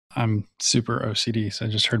I'm super OCD, so I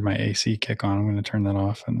just heard my AC kick on. I'm going to turn that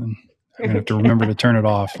off, and then I'm going to have to Okay. remember to turn it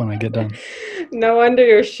off when I get done. No wonder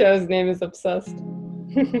your show's name is Obsessed.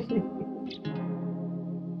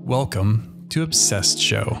 Welcome to Obsessed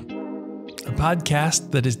Show, a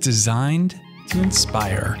podcast that is designed to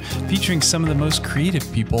inspire, featuring some of the most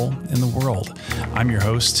creative people in the world. I'm your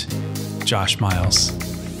host, Josh Miles.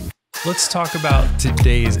 Let's talk about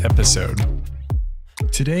today's episode.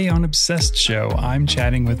 Today on Obsessed Show, I'm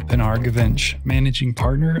chatting with Pinar Guvenc, managing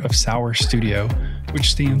partner of Sour Studio, which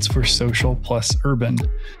stands for Social Plus Urban.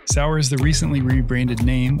 Sour is the recently rebranded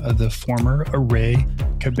name of the former Eray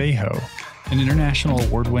Carbajo, an international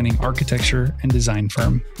award-winning architecture and design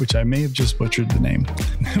firm, which I may have just butchered the name.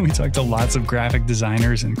 We talked to lots of graphic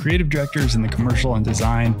designers and creative directors in the commercial and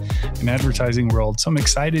design and advertising world, so I'm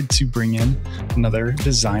excited to bring in another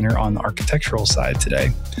designer on the architectural side today.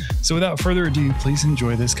 So without further ado, please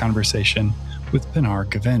enjoy this conversation with Pinar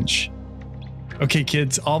Guvenc. Okay,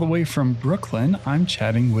 kids, all the way from Brooklyn, I'm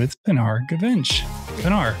chatting with Pinar Guvenc.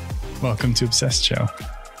 Pinar, welcome to Obsessed Show.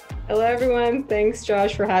 Hello, everyone. Thanks,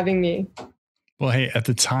 Josh, for having me. Well, hey, at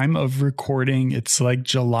the time of recording, it's like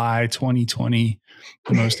July 2020,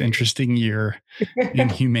 the most interesting year in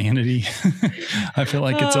humanity. I feel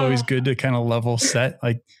like it's always good to kind of level set.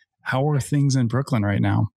 Like, how are things in Brooklyn right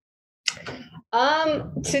now?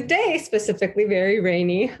 Today specifically, very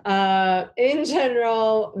rainy. In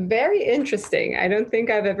general, very interesting. I don't think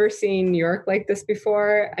I've ever seen New York like this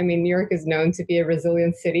before. I mean, New York is known to be a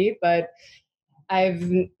resilient city, but I've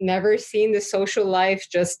never seen the social life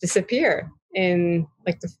just disappear in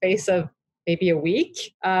like the face of maybe a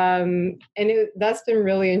week. That's been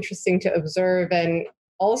really interesting to observe, and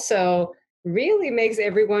also really makes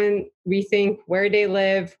everyone rethink where they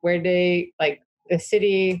live, where they like the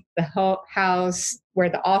city, the house, where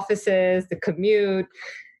the office is, the commute.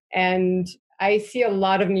 And I see a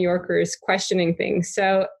lot of New Yorkers questioning things.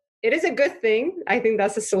 So it is a good thing. I think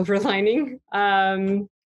that's a silver lining.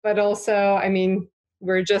 But also, I mean,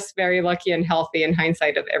 we're just very lucky and healthy in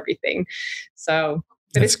hindsight of everything. So,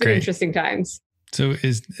 but That's it's been great. interesting times. So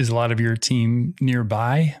is a lot of your team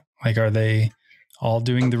nearby? Like, are they all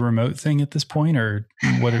doing the remote thing at this point, or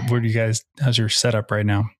what do you guys, how's your setup right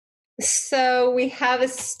now? So we have a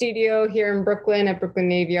studio here in Brooklyn at Brooklyn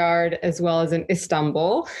Navy Yard, as well as in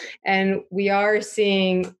Istanbul. And we are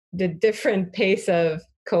seeing the different pace of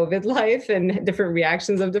COVID life and different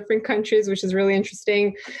reactions of different countries, which is really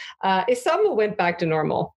interesting. Istanbul went back to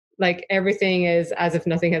normal. Like everything is as if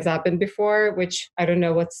nothing has happened before, which I don't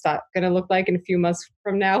know what's that going to look like in a few months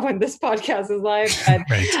from now when this podcast is live.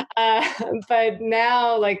 But, but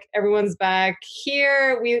now, like everyone's back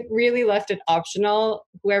here. We really left it optional.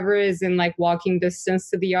 Whoever is in like walking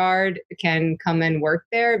distance to the yard can come and work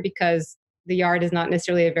there because the yard is not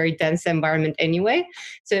necessarily a very dense environment anyway.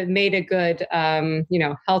 So it made a good,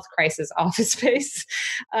 health crisis office space.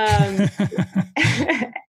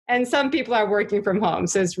 And some people are working from home,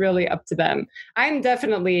 so it's really up to them. I'm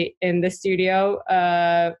definitely in the studio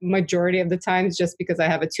majority of the times just because I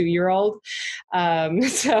have a 2-year-old.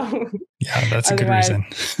 So yeah, that's a good reason.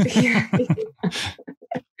 Yeah.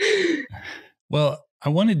 Well, I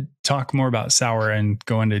want to talk more about Sour and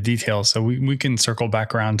go into detail, so we can circle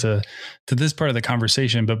back around to this part of the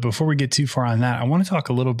conversation. But before we get too far on that, I want to talk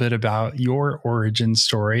a little bit about your origin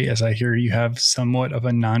story, as I hear you have somewhat of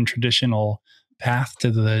a non-traditional path to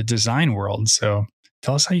the design world. So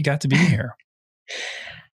tell us how you got to be here.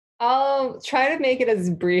 I'll try to make it as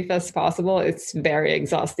brief as possible. It's very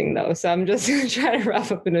exhausting though. So I'm just going to try to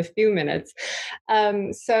wrap up in a few minutes.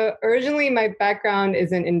 So originally my background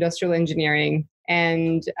is in industrial engineering,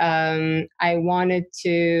 and I wanted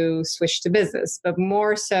to switch to business, but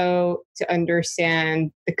more so to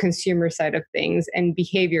understand the consumer side of things and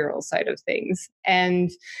behavioral side of things. And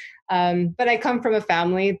but I come from a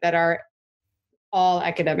family that are all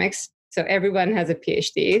academics. So everyone has a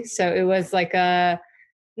PhD. So it was like a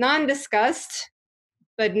non-discussed,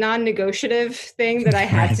 but non-negotiative thing that I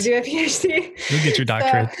had to do a PhD. You'll get your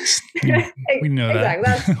doctorate. So, we know exactly,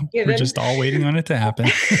 that. We're just all waiting on it to happen.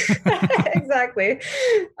 Exactly.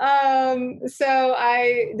 So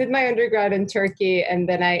I did my undergrad in Turkey, and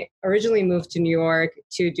then I originally moved to New York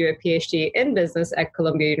to do a PhD in business at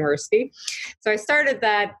Columbia University. So I started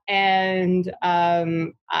that, and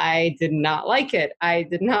I did not like it. I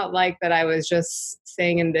did not like that I was just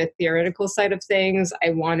staying in the theoretical side of things.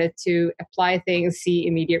 I wanted to apply things, see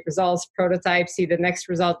immediate results, prototype, see the next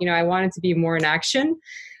result. I wanted to be more in action.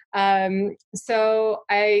 So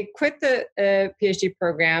I quit the PhD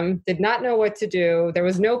program, did not know what to do. There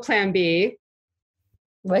was no plan B.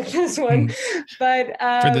 like this one. But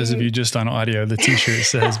for those of you just on audio, the t-shirt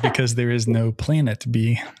says, because there is no planet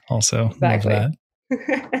B. Also, exactly. Love that.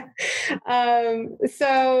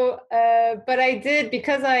 But I did,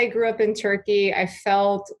 because I grew up in Turkey, I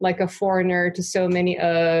felt like a foreigner to so many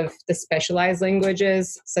of the specialized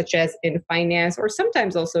languages, such as in finance or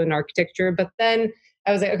sometimes also in architecture. But then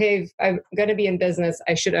I was like, okay, if I'm going to be in business,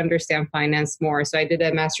 I should understand finance more. So I did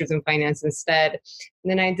a master's in finance instead. And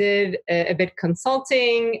then I did a bit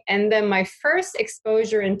consulting. And then my first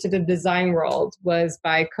exposure into the design world was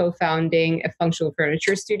by co-founding a functional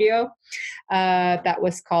furniture studio that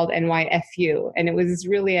was called NYFU. And it was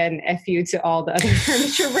really an FU to all the other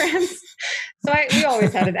furniture brands. So we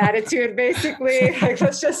always had an attitude, basically. Like,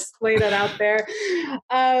 let's just lay that out there.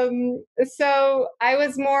 So I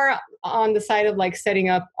was more on the side of like setting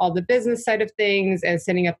up all the business side of things and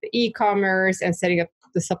setting up the e-commerce and setting up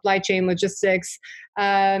the supply chain logistics.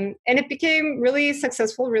 And it became really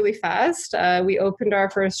successful really fast. We opened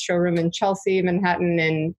our first showroom in Chelsea, Manhattan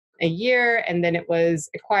in a year, and then it was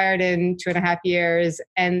acquired in 2.5 years.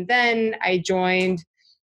 And then I joined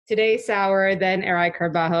Today Sour, then Eray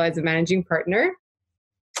Carbajo as a managing partner.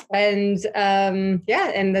 And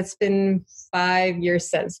and that's been 5 years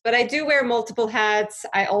since. But I do wear multiple hats.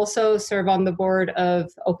 I also serve on the board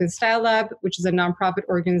of Open Style Lab, which is a nonprofit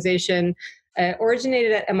organization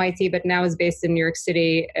originated at MIT, but now is based in New York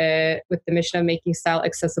City with the mission of making style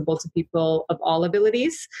accessible to people of all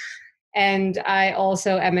abilities. And I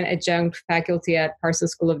also am an adjunct faculty at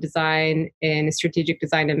Parsons School of Design in a strategic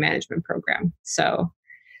design and management program. So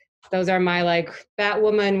those are my like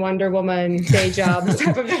Batwoman, Wonder Woman, day job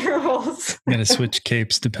type of roles. You got to switch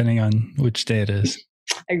capes depending on which day it is.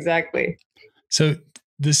 Exactly. So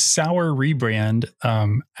this Sour rebrand,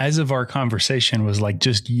 as of our conversation, was like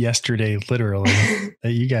just yesterday, literally,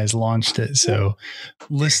 that you guys launched it. So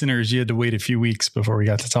listeners, you had to wait a few weeks before we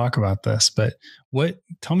got to talk about this. But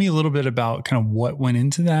tell me a little bit about kind of what went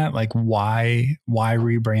into that, like why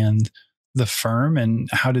rebrand the firm, and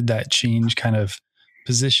how did that change kind of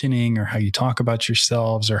positioning or how you talk about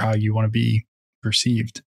yourselves or how you want to be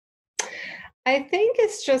perceived? I think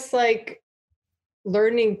it's just like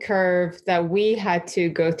learning curve that we had to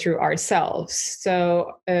go through ourselves.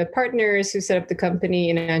 So partners who set up the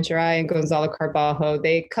company, Eray and Gonzalo Carbajo,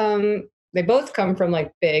 they both come from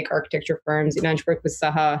like big architecture firms. Inanç worked with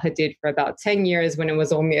Zaha Hadid for about 10 years when it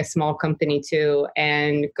was only a small company too.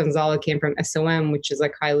 And Gonzalo came from SOM, which is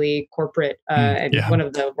like highly corporate and one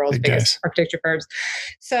of the world's biggest architecture firms.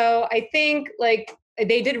 So I think like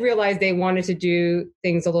they did realize they wanted to do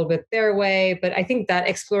things a little bit their way, but I think that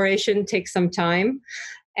exploration takes some time,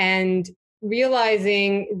 and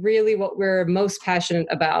realizing really what we're most passionate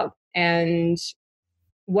about and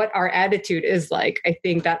what our attitude is like. I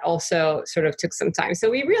think that also sort of took some time. So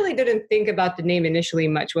we really didn't think about the name initially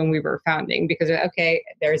much when we were founding, because, okay,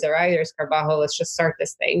 there's Eray, there's Carbajo, let's just start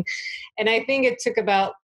this thing. And I think it took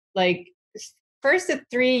about like first of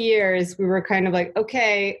 3 years, we were kind of like,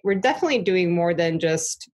 okay, we're definitely doing more than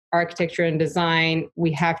just architecture and design.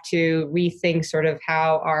 We have to rethink sort of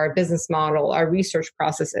how our business model, our research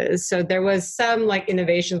process is. So there was some like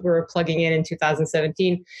innovations we were plugging in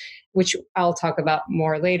 2017, which I'll talk about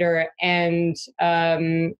more later. And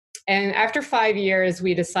after 5 years,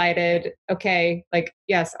 we decided, okay, like,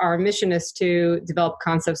 yes, our mission is to develop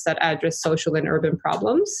concepts that address social and urban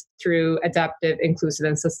problems through adaptive, inclusive,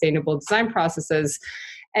 and sustainable design processes.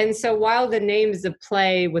 And so while the name is a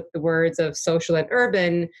play with the words of social and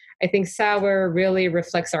urban, I think Sour really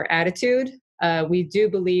reflects our attitude. We do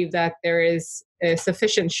believe that there is a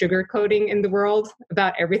sufficient sugarcoating in the world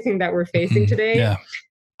about everything that we're facing today. Yeah.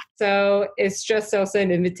 So it's just also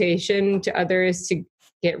an invitation to others to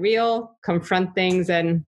get real, confront things,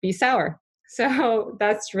 and be sour. So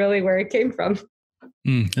that's really where it came from.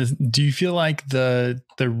 Do you feel like the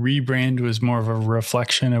rebrand was more of a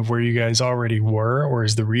reflection of where you guys already were, or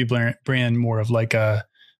is the rebrand more of like a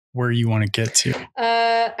where you want to get to?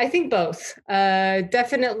 I think both.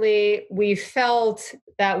 Definitely, we felt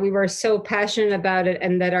that we were so passionate about it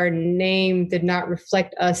and that our name did not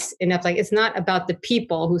reflect us enough. Like, it's not about the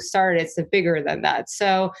people who started, it's bigger than that.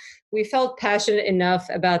 So we felt passionate enough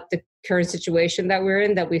about the current situation that we're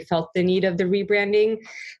in that we felt the need of the rebranding.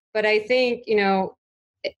 But I think,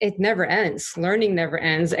 it never ends. Learning never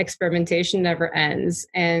ends. Experimentation never ends.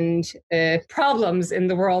 And problems in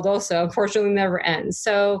the world also, unfortunately, never ends.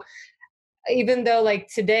 So even though like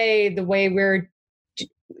today, the way we're,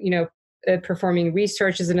 performing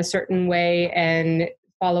research is in a certain way and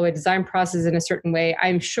follow a design process in a certain way,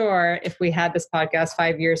 I'm sure if we had this podcast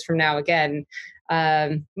 5 years from now again,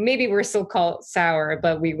 maybe we're still called Sour,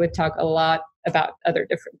 but we would talk a lot about other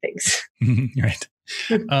different things. Right.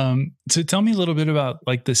 So tell me a little bit about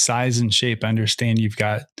like the size and shape. I understand you've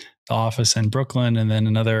got the office in Brooklyn and then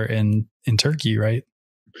another in Turkey, right?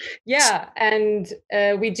 Yeah, and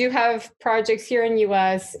we do have projects here in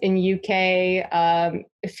US, in UK,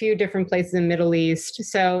 a few different places in Middle East.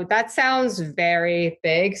 So that sounds very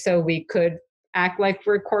big. So we could act like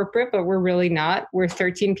we're corporate, but we're really not. We're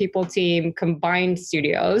 13 people team, combined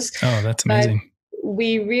studios. Oh, that's But amazing.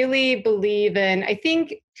 we really believe in, I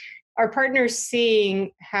think our partners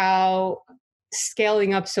seeing how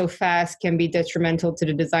scaling up so fast can be detrimental to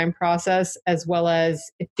the design process, as well as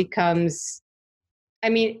it becomes, I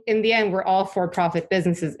mean, in the end, we're all for-profit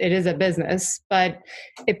businesses. It is a business, but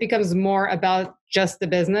it becomes more about just the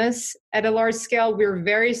business at a large scale. We're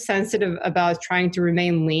very sensitive about trying to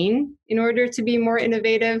remain lean in order to be more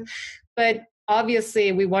innovative. But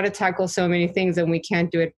obviously, we want to tackle so many things and we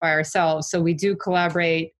can't do it by ourselves. So we do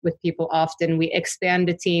collaborate with people often. We expand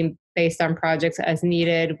the team based on projects as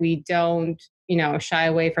needed. We don't, shy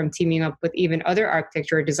away from teaming up with even other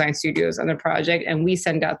architecture or design studios on a project. And we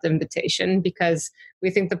send out the invitation because we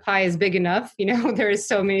think the pie is big enough. There's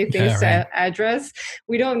so many things to address.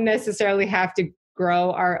 We don't necessarily have to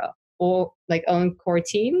grow our own core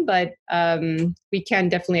team, but we can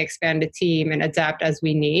definitely expand the team and adapt as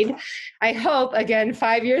we need. I hope, again,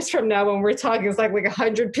 5 years from now when we're talking, it's like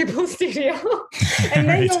 100 people studio. And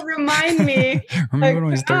then you'll remind me. Remember when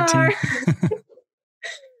I was 13?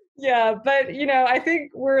 Yeah, but I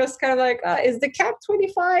think we're just kind of like, is the cap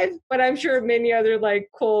 25? But I'm sure many other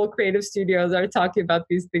cool creative studios are talking about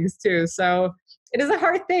these things too. So it is a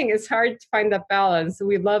hard thing. It's hard to find that balance.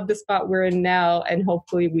 We love the spot we're in now, and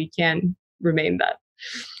hopefully we can remain that.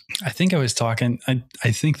 I think I was talking,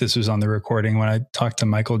 I think this was on the recording when I talked to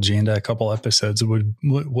Michael Janda a couple episodes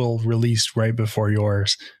will release right before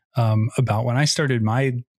yours, about when I started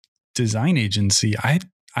my design agency.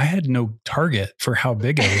 I had no target for how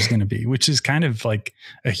big I was going to be, which is kind of like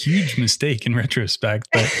a huge mistake in retrospect,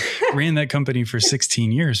 but ran that company for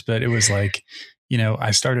 16 years. But it was like,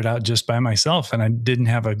 I started out just by myself and I didn't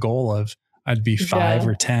have a goal of I'd be 5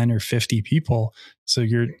 or 10 or 50 people. So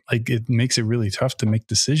you're like, it makes it really tough to make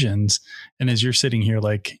decisions. And as you're sitting here,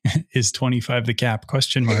 like, is 25 the cap ?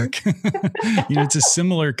 It's a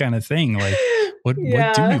similar kind of thing. Like, what do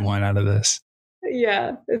we want out of this?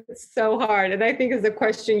 Yeah, it's so hard. And I think it's a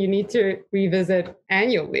question you need to revisit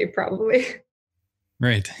annually, probably.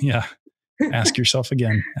 Right. Yeah. Ask yourself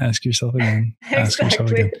again. Ask yourself again. Ask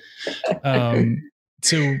yourself Exactly. again.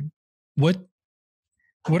 So what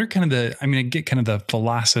are kind of I get kind of the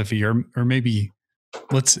philosophy or maybe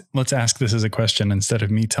let's ask this as a question instead of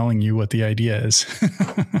me telling you what the idea is.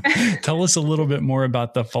 Tell us a little bit more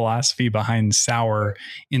about the philosophy behind Sour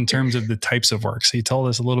in terms of the types of work. So you told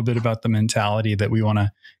us a little bit about the mentality that we want to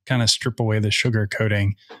kind of strip away the sugar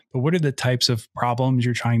coating, but what are the types of problems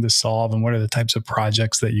you're trying to solve and what are the types of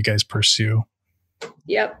projects that you guys pursue?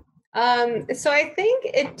 Yep. So I think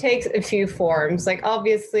it takes a few forms.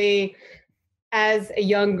 Obviously, as a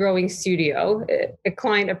young growing studio, a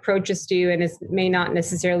client approaches to you and it may not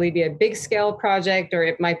necessarily be a big scale project, or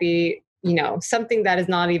it might be, something that is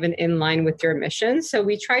not even in line with your mission. So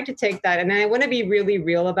we try to take that. And I want to be really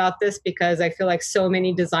real about this because I feel like so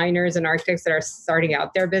many designers and architects that are starting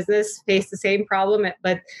out their business face the same problem,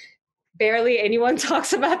 but barely anyone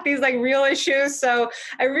talks about these real issues. So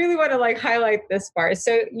I really want to highlight this part.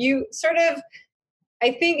 So you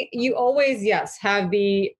I think you always, yes, have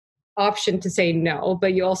the option to say no,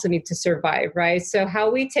 but you also need to survive, right? So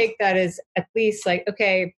how we take that is at least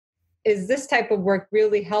okay, is this type of work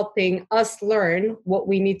really helping us learn what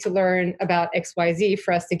we need to learn about XYZ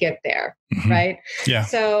for us to get there, right? Yeah.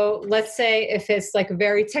 So let's say if it's a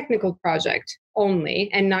very technical project only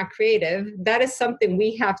and not creative, that is something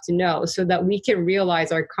we have to know so that we can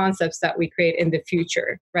realize our concepts that we create in the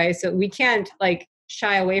future, right? So we can't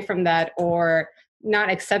shy away from that or not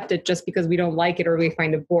accept it just because we don't like it or we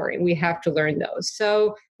find it boring. We have to learn those.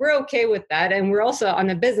 So we're okay with that. And we're also on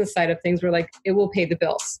the business side of things, we're it will pay the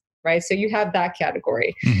bills, right? So you have that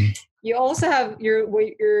category. You also have your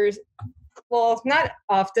well, not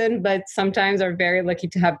often, but sometimes are very lucky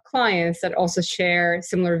to have clients that also share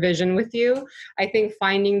similar vision with you. I think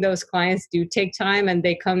finding those clients do take time and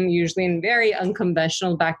they come usually in very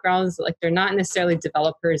unconventional backgrounds. They're not necessarily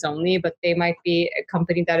developers only, but they might be a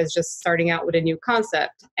company that is just starting out with a new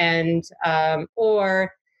concept and,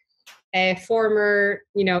 or a former,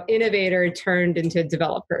 innovator turned into a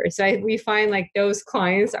developer. So we find those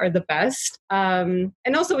clients are the best. And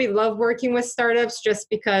also we love working with startups just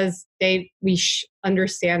because we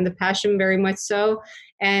understand the passion very much so.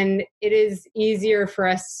 And it is easier for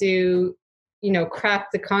us to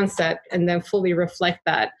craft the concept and then fully reflect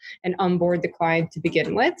that and onboard the client to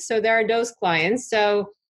begin with. So there are those clients. So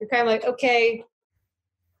you're kind of like, okay,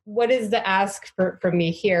 what is the ask from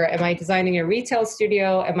me here? Am I designing a retail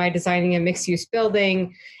studio? Am I designing a mixed use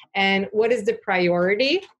building? And what is the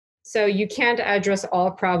priority? So you can't address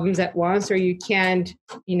all problems at once, or you can't,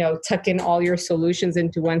 tuck in all your solutions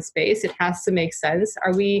into one space. It has to make sense.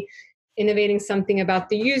 Are we innovating something about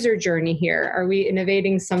the user journey here? Are we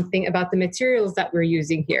innovating something about the materials that we're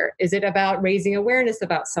using here? Is it about raising awareness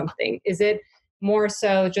about something? Is it more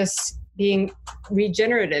so just being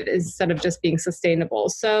regenerative instead of just being sustainable?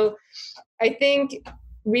 So I think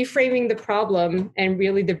reframing the problem and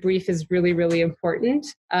really the brief is really, really important.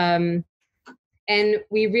 And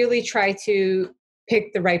we really try to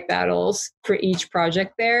pick the right battles for each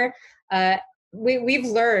project there. We've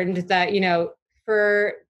learned that,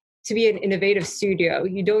 to be an innovative studio,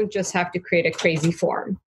 you don't just have to create a crazy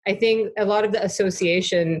form. I think a lot of the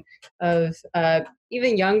association of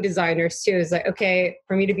even young designers too is like, okay,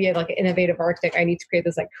 for me to be like an innovative architect, I need to create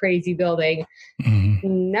this like crazy building.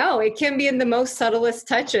 Mm-hmm. No, it can be in the most subtlest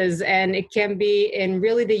touches, and it can be in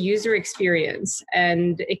really the user experience.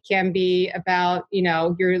 And it can be about,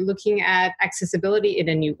 you're looking at accessibility in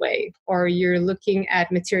a new way, or you're looking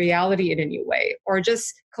at materiality in a new way, or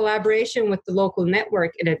just collaboration with the local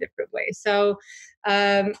network in a different way. So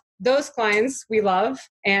those clients we love,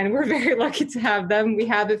 and we're very lucky to have them. We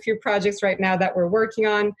have a few projects right now that we're working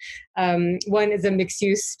on. One is a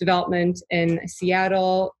mixed-use development in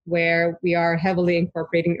Seattle, where we are heavily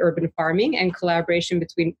incorporating urban farming and collaboration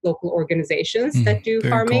between local organizations that do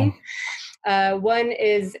farming. Cool. One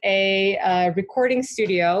is a recording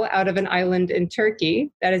studio out of an island in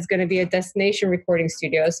Turkey that is going to be a destination recording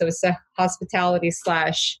studio. So it's a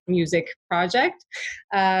hospitality/music project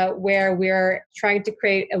where we're trying to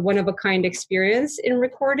create a one-of-a-kind experience in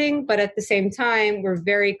recording. But at the same time, we're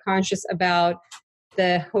very conscious about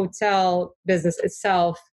the hotel business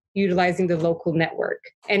itself utilizing the local network.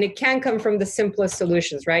 And it can come from the simplest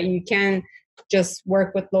solutions, right? You can just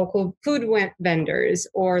work with local food vendors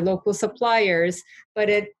or local suppliers, but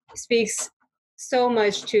it speaks so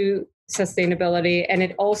much to sustainability. And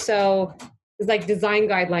it also is like design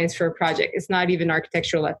guidelines for a project. It's not even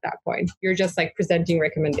architectural at that point. You're just like presenting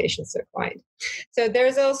recommendations to a client. So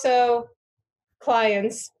there's also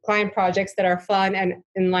client projects that are fun and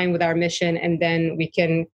in line with our mission, and then we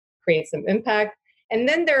can create some impact. And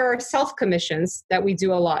then there are self-commissions that we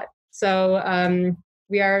do a lot. So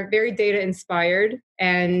we are very data inspired.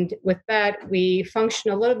 And with that, we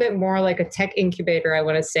function a little bit more like a tech incubator, I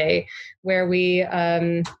want to say, where we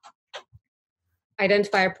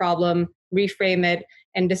identify a problem, reframe it,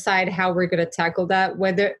 and decide how we're going to tackle that.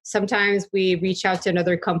 Whether sometimes we reach out to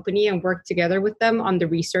another company and work together with them on the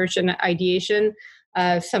research and ideation.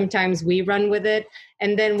 Sometimes we run with it.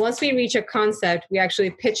 And then once we reach a concept, we actually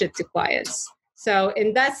pitch it to clients. So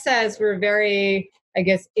in that sense, we're very, I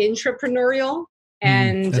guess, intrapreneurial.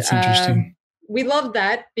 And that's interesting. We love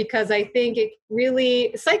that because I think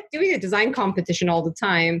it's like doing a design competition all the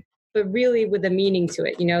time, but really with a meaning to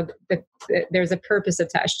it. There's a purpose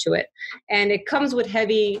attached to it. And it comes with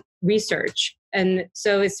heavy research. And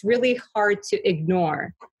so it's really hard to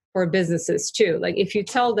ignore for businesses too. Like if you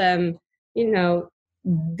tell them,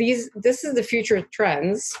 this is the future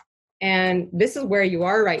trends and this is where you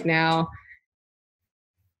are right now,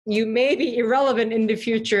 you may be irrelevant in the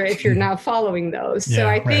future if you're not following those. So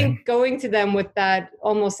I think going to them with that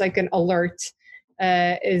almost like an alert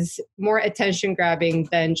is more attention grabbing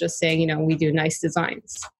than just saying, we do nice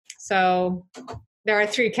designs. So there are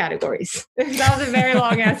 3 categories. That was a very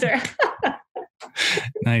long answer.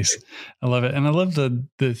 Nice. I love it. And I love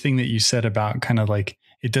the thing that you said about kind of like,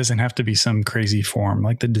 it doesn't have to be some crazy form,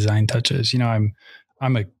 like the design touches. I'm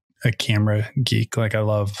a camera geek. Like I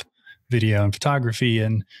love video and photography.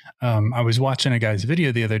 And I was watching a guy's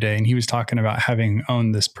video the other day, and he was talking about having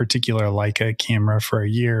owned this particular Leica camera for a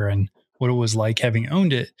year and what it was like having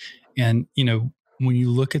owned it. And, when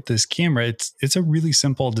you look at this camera, it's a really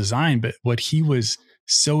simple design, but what he was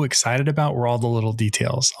so excited about were all the little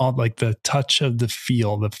details, all like the touch of the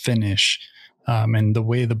feel, the finish, and the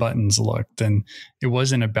way the buttons looked. And it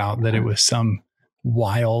wasn't about that it was some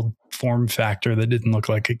wild form factor that didn't look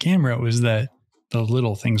like a camera. It was that the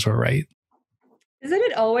little things were right. Isn't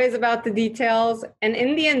it always about the details? And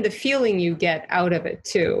in the end, the feeling you get out of it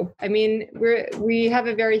too. I mean, we have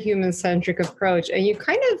a very human-centric approach, and you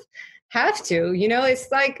kind of have to,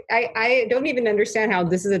 it's like, I don't even understand how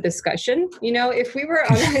this is a discussion. If we were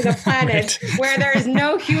on a planet right. where there is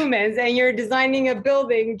no humans and you're designing a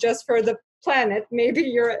building just for the planet, maybe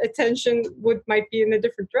your attention might be in a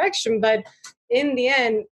different direction. But in the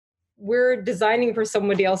end, we're designing for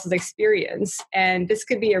somebody else's experience. And this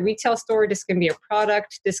could be a retail store, this can be a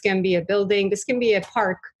product, this can be a building, this can be a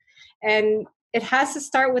park. And it has to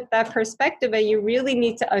start with that perspective. And you really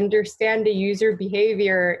need to understand the user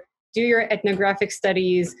behavior, do your ethnographic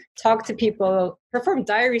studies, talk to people, perform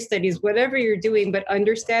diary studies, whatever you're doing, but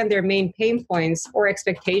understand their main pain points or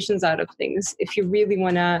expectations out of things if you really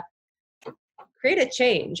want to create a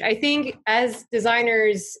change. I think as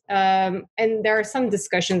designers, and there are some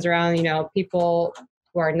discussions around, people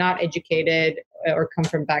who are not educated or come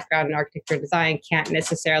from background in architecture and design can't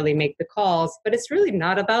necessarily make the calls, but it's really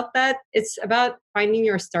not about that. It's about finding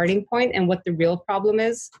your starting point and what the real problem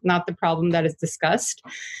is, not the problem that is discussed.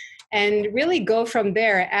 And really go from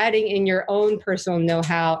there, adding in your own personal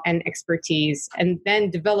know-how and expertise, and then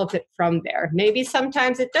develop it from there. Maybe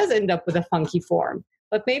sometimes it does end up with a funky form,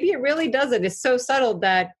 but maybe it really doesn't. It's so subtle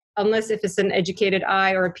that unless if it's an educated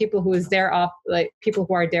eye or people who are there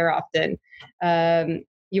often,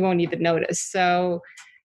 you won't even notice. So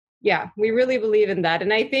yeah, we really believe in that.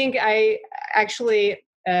 And I think I actually,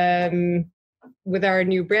 with our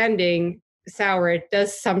new branding, Sour, it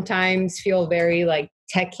does sometimes feel very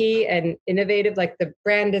techy and innovative, like the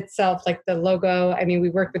brand itself, like the logo. I mean, we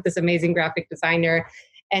worked with this amazing graphic designer,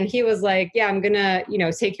 and he was like, yeah, I'm going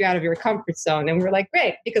to, take you out of your comfort zone. And we're like,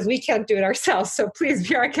 great, because we can't do it ourselves. So please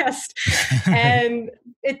be our guest. And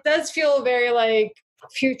it does feel very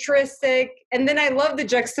futuristic. And then I love the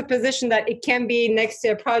juxtaposition that it can be next to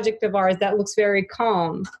a project of ours that looks very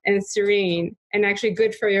calm and serene and actually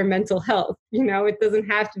good for your mental health. It doesn't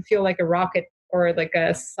have to feel like a rocket or like a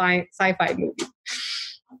sci-fi movie.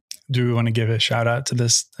 Do we want to give a shout out to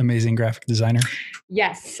this amazing graphic designer?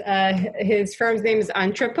 Yes. His firm's name is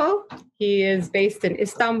Entrepo. He is based in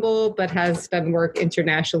Istanbul, but has done work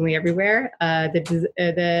internationally everywhere.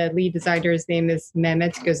 The lead designer's name is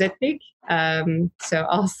Mehmet Gözetnik. So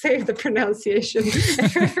I'll save the pronunciation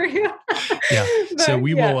for you. Yeah. So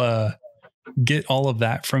we will get all of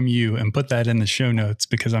that from you and put that in the show notes,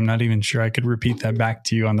 because I'm not even sure I could repeat that back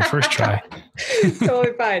to you on the first try.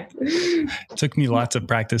 Totally fine. It took me lots of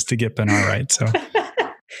practice to get Pinar right. So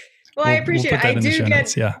well, I appreciate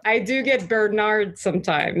it. I do get Bernard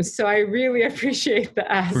sometimes. So I really appreciate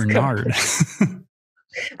the ask. Bernard.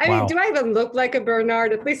 I mean, do I even look like a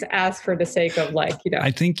Bernard? At least ask for the sake of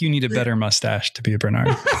I think you need a better mustache to be a Bernard.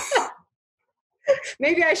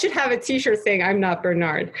 Maybe I should have a t-shirt saying I'm not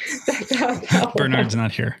Bernard. Bernard's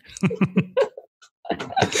not here.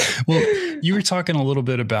 Well, you were talking a little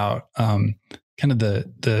bit about kind of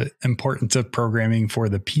the importance of programming for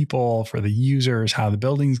the people, for the users, how the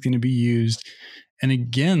building's going to be used. And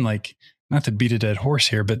again, not to beat a dead horse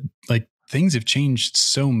here, but things have changed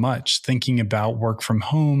so much, thinking about work from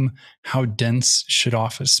home, how dense should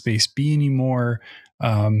office space be anymore?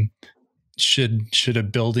 Should a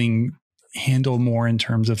building handle more in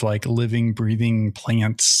terms of living, breathing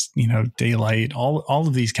plants, daylight, all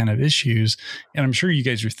of these kind of issues. And I'm sure you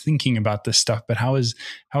guys are thinking about this stuff, but how has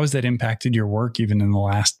that impacted your work even in the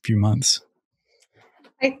last few months?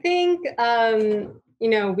 I think,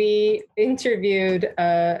 we interviewed,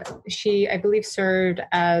 she, I believe, served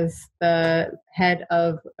as the head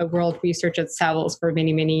of world research at Savills for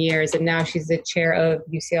many, many years. And now she's the chair of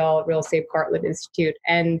UCL Real Estate Bartlett Institute,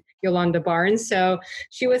 and Yolanda Barnes. So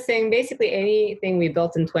she was saying basically anything we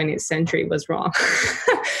built in 20th century was wrong.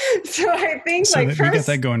 So I think first, we got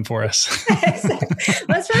that going for us.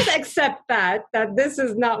 Let's first accept that this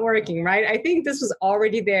is not working, right? I think this was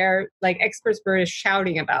already there. Experts were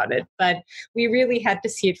shouting about it, but we really had to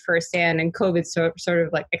see it firsthand, and COVID sort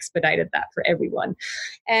of expedited that for everyone.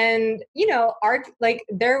 And,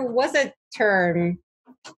 there was a term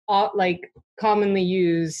commonly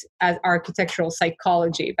used as architectural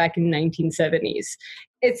psychology back in the 1970s.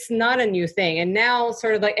 It's not a new thing. And now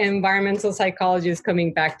sort of environmental psychology is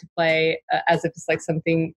coming back to play as if it's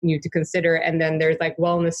something new to consider. And then there's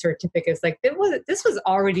wellness certificates. This was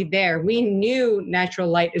already there. We knew natural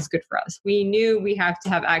light is good for us. We knew we have to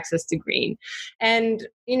have access to green. And,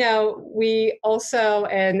 we also,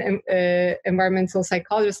 and environmental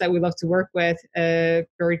psychologists that we love to work with,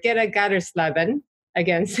 Birgitta Gaderslaven,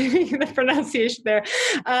 again, saying the pronunciation there.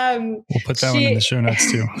 We'll put that one in the show notes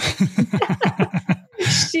too.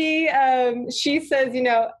 She says,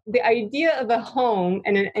 the idea of a home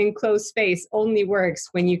and an enclosed space only works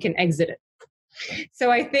when you can exit it. So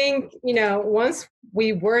I think, once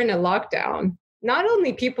we were in a lockdown, not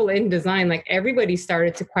only people in design, everybody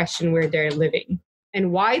started to question where they're living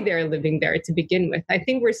and why they're living there to begin with. I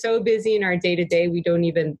think we're so busy in our day-to-day, we don't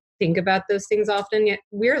even think about those things often. Yet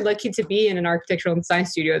we're lucky to be in an architectural and design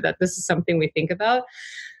studio that this is something we think about.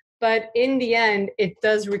 But in the end, it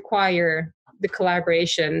does require the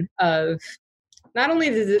collaboration of not only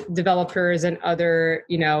the developers and other,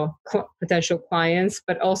 potential clients,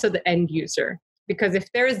 but also the end user. Because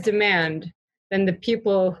if there is demand, then the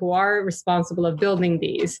people who are responsible of building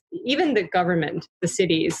these, even the government, the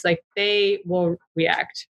cities, like they will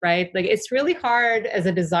react, right? Like it's really hard as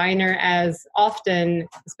a designer, as often,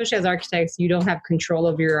 especially as architects, you don't have control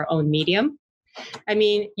over your own medium. I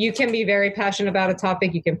mean, you can be very passionate about a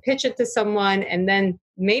topic, you can pitch it to someone, and then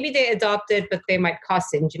maybe they adopt it, but they might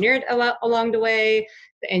cost engineer it along the way.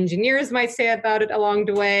 The engineers might say about it along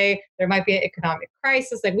the way. There might be an economic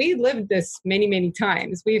crisis. Like we lived this many, many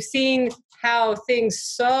times. We've seen how things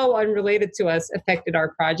so unrelated to us affected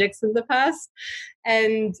our projects in the past.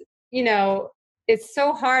 And, it's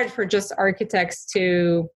so hard for just architects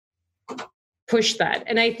to push that.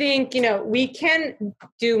 And I think, we can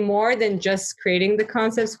do more than just creating the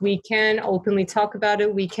concepts. We can openly talk about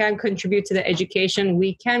it. We can contribute to the education.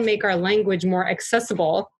 We can make our language more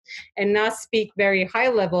accessible and not speak very high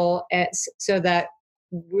level so that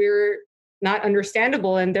we're not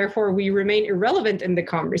understandable and therefore we remain irrelevant in the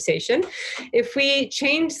conversation. If we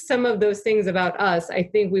change some of those things about us, I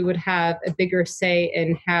think we would have a bigger say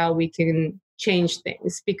in how we can change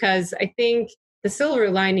things. Because I think the silver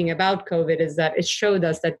lining about COVID is that it showed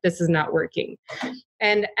us that this is not working.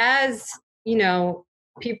 And as,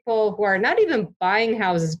 people who are not even buying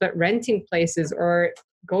houses, but renting places or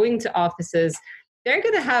going to offices, they're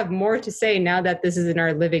going to have more to say now that this is in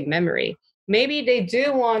our living memory. Maybe they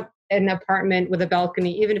do want an apartment with a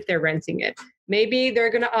balcony, even if they're renting it. Maybe they're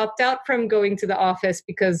going to opt out from going to the office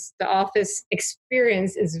because the office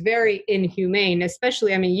experience is very inhumane,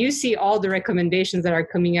 especially, you see all the recommendations that are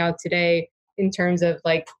coming out today in terms of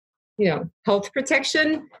health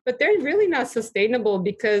protection, but they're really not sustainable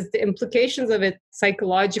because the implications of it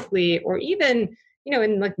psychologically, or even,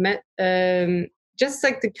 just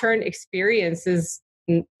like the current experience is,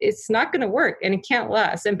 it's not going to work and it can't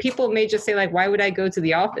last. And people may just say why would I go to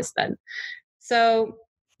the office then? So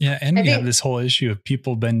yeah. And we have this whole issue of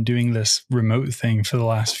people been doing this remote thing for the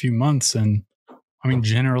last few months. And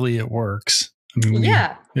generally it works.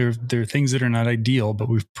 There are things that are not ideal, but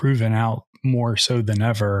we've proven out more so than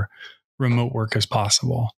ever remote work is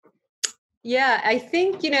possible. Yeah, I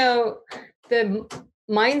think, the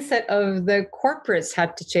mindset of the corporates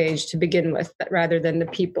had to change to begin with rather than the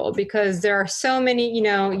people, because there are so many,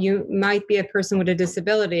 you might be a person with a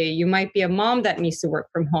disability, you might be a mom that needs to work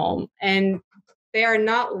from home, and they are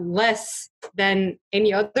not less than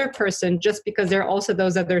any other person just because they're also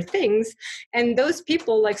those other things. And those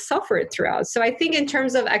people suffer it throughout. So I think in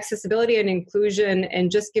terms of accessibility and inclusion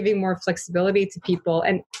and just giving more flexibility to people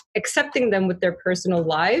and accepting them with their personal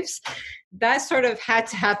lives, that sort of had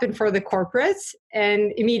to happen for the corporates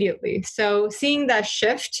and immediately. So seeing that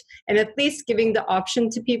shift and at least giving the option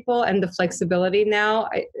to people and the flexibility now,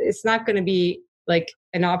 it's not going to be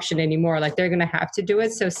an option anymore. They're going to have to do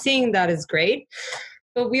it. So seeing that is great.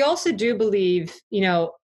 But we also do believe,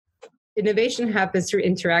 innovation happens through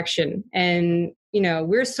interaction, and,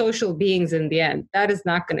 we're social beings in the end. That is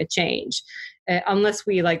not going to change unless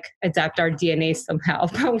we adapt our DNA somehow,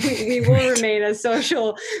 but we will remain as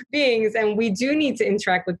social beings, and we do need to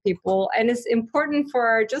interact with people. And it's important for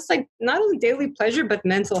our just not only daily pleasure, but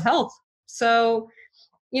mental health. So,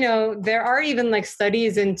 there are even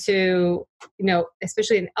studies into,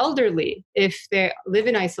 especially in elderly, if they live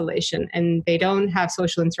in isolation and they don't have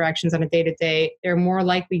social interactions on a day-to-day, they're more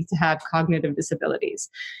likely to have cognitive disabilities.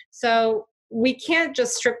 So we can't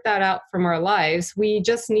just strip that out from our lives. We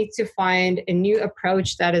just need to find a new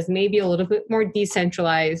approach that is maybe a little bit more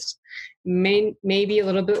decentralized, maybe a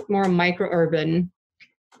little bit more micro-urban,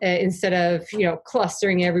 instead of,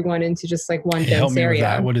 clustering everyone into just one dense help me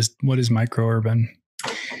area. With that. What is micro-urban?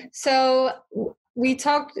 So we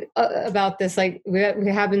talked about this, we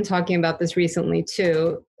have been talking about this recently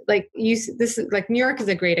too. This is New York is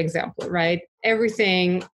a great example, right?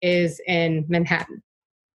 Everything is in Manhattan.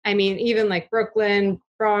 Even Brooklyn,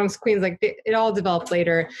 Bronx, Queens, it all developed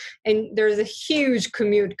later. And there's a huge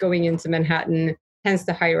commute going into Manhattan, hence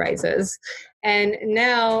the high rises. And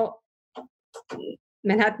now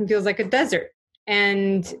Manhattan feels like a desert.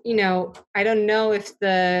 And, I don't know if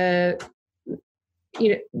there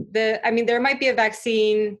might be a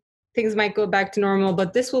vaccine, things might go back to normal,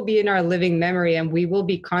 but this will be in our living memory, and we will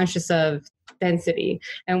be conscious of density,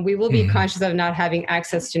 and we will be conscious of not having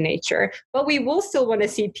access to nature, but we will still want to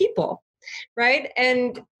see people, right?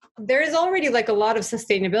 And there is already a lot of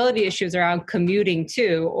sustainability issues around commuting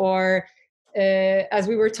too, or as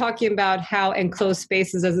we were talking about how enclosed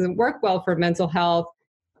spaces doesn't work well for mental health.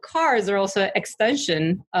 cars are also an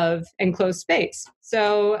extension of enclosed space.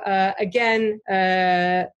 So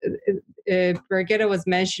Brigitte was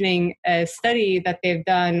mentioning a study that they've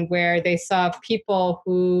done where they saw people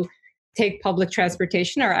who take public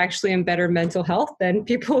transportation are actually in better mental health than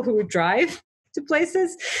people who drive to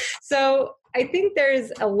places. So I think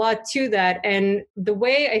there's a lot to that. And the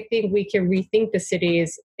way I think we can rethink the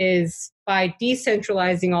cities is by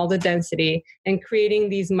decentralizing all the density and creating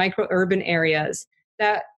these micro-urban areas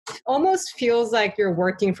that almost feels like you're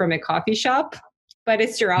working from a coffee shop, but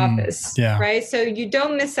it's your office, right? So you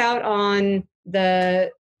don't miss out on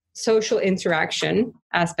the social interaction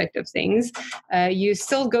aspect of things. You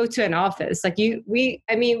still go to an office. Like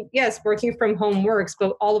yes, working from home works,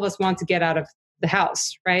 but all of us want to get out of the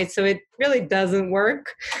house, right? So it really doesn't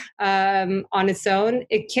work on its own.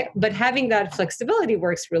 It can't, but having that flexibility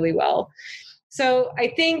works really well. So I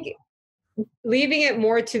think leaving it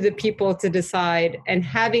more to the people to decide and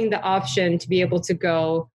having the option to be able to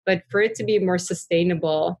go, but for it to be more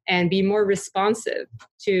sustainable and be more responsive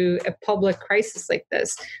to a public crisis like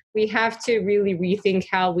this, we have to really rethink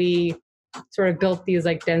how we sort of built these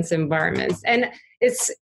like dense environments. And it's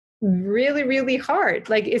really, really hard.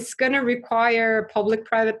 Like it's going to require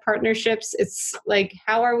public-private partnerships. It's like,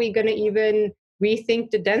 how are we going to even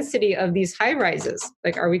rethink the density of these high rises?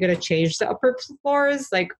 Like, are we going to change the upper floors?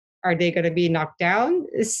 Like, are they going to be knocked down?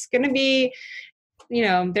 It's going to be,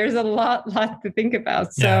 there's a lot to think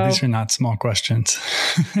about. So yeah, these are not small questions.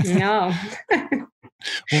 No.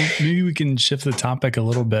 Well, maybe we can shift the topic a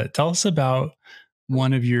little bit. Tell us about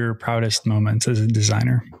one of your proudest moments as a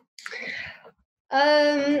designer.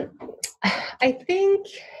 I think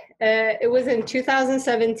it was in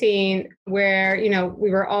 2017 where,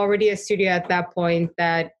 we were already a studio at that point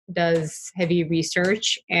that does heavy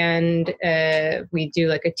research, and we do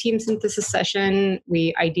like a team synthesis session.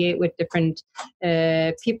 We ideate with different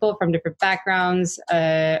people from different backgrounds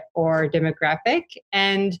or demographic.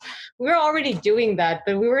 And we were already doing that,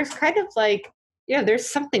 but we were kind of like, there's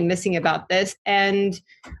something missing about this. And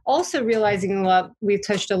also realizing a lot, we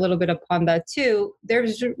touched a little bit upon that too,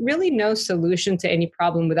 there's really no solution to any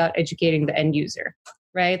problem without educating the end user,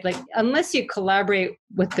 right? Like, unless you collaborate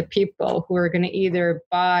with the people who are going to either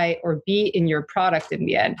buy or be in your product in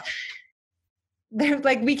the end, they're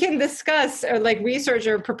like, we can discuss or like research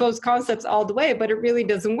or propose concepts all the way, but it really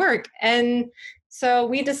doesn't work. And so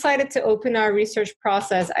we decided to open our research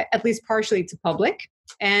process, at least partially, to public.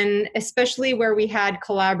 And especially where we had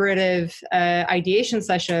collaborative ideation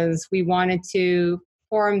sessions, we wanted to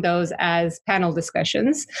form those as panel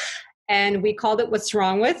discussions. And we called it "What's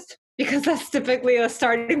Wrong With?" because that's typically a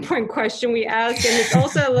starting point question we ask. And it's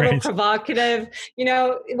also a little provocative.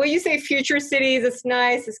 When you say future cities, it's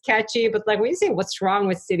nice, it's catchy. But like when you say "What's wrong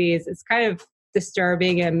with cities?" it's kind of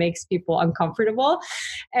disturbing and makes people uncomfortable.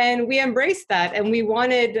 And we embraced that. And we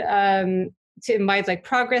wanted to invite like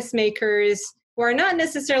progress makers who are not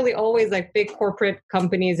necessarily always like big corporate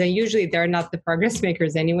companies. And usually they're not the progress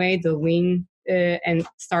makers anyway, the lean and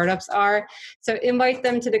startups are. So invite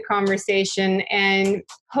them to the conversation and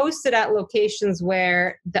host it at locations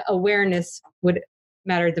where the awareness would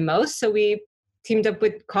matter the most. So we teamed up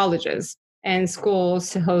with colleges and schools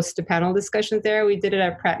to host the panel discussions there. We did it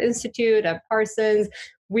at Pratt Institute, at Parsons.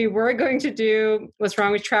 We were going to do What's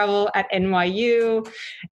Wrong with Travel at NYU,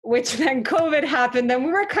 which then COVID happened. Then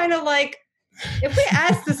we were kind of like, if we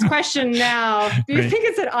ask this question now, do you think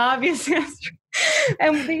it's an obvious answer?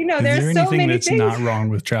 And there's so many things. Is there anything that's not wrong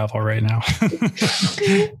with travel right now?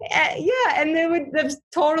 Yeah, and they would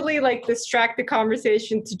totally like distract the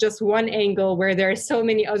conversation to just one angle where there are so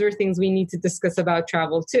many other things we need to discuss about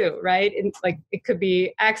travel too, right? And like it could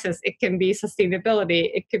be access, it can be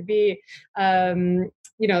sustainability, it could be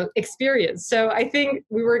experience. So I think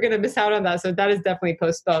we were going to miss out on that. So that is definitely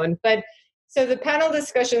postponed. But so the panel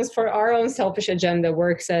discussions for our own selfish agenda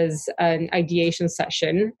works as an ideation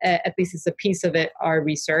session. At least it's a piece of it, our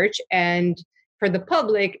research. And for the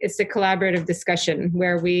public, it's a collaborative discussion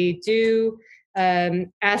where we do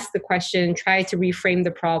ask the question, try to reframe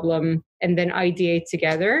the problem, and then ideate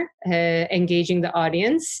together, engaging the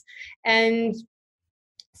audience. And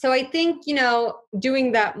so I think,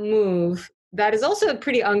 doing that move, that is also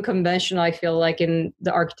pretty unconventional, I feel like, in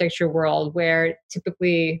the architecture world, where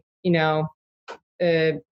typically,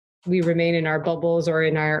 we remain in our bubbles or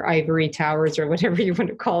in our ivory towers or whatever you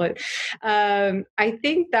want to call it. I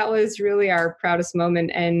think that was really our proudest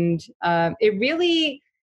moment. And it really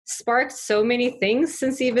sparked so many things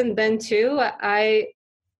since even then too. I'm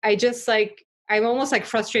almost like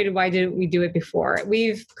frustrated. Why didn't we do it before?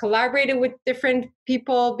 We've collaborated with different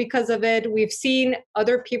people because of it. We've seen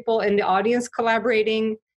other people in the audience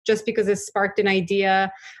collaborating just because it sparked an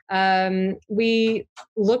idea. We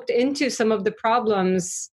looked into some of the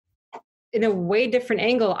problems in a way different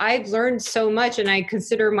angle. I've learned so much, and I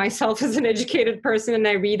consider myself as an educated person, and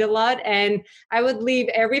I read a lot. And I would leave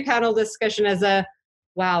every panel discussion as a,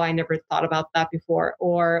 wow, I never thought about that before,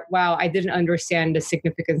 or wow, I didn't understand the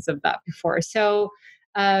significance of that before. So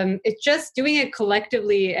it's just doing it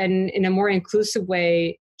collectively and in a more inclusive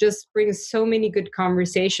way just brings so many good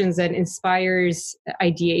conversations and inspires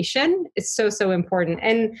ideation. It's so, so important.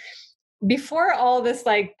 And before all this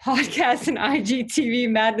like podcast and IGTV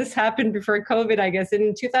madness happened before COVID, I guess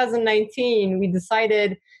in 2019, we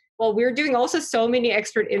decided, well, we're doing also so many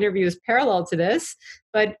expert interviews parallel to this,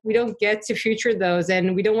 but we don't get to feature those.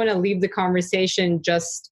 And we don't want to leave the conversation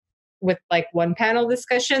just with like one panel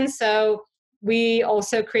discussion. So we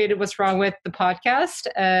also created What's Wrong with the Podcast,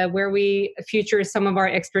 where we feature some of our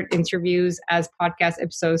expert interviews as podcast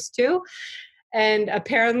episodes too. And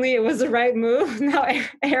apparently it was the right move. Now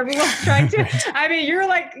everyone's trying to, I mean, you're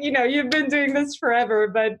like, you've been doing this forever,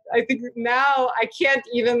 but I think now I can't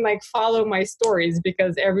even like follow my stories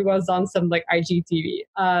because everyone's on some like IGTV.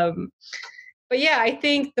 But yeah, I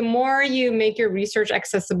think the more you make your research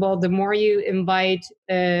accessible, the more you invite,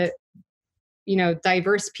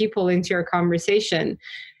 diverse people into your conversation,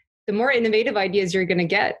 the more innovative ideas you're going to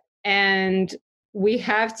get. And we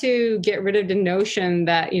have to get rid of the notion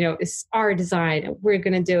that, it's our design, we're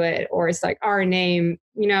going to do it, or it's like our name,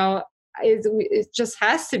 it just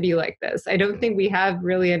has to be like this. I don't think we have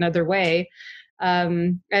really another way.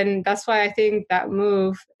 And that's why I think that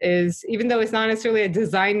move is, even though it's not necessarily a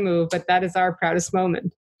design move, but that is our proudest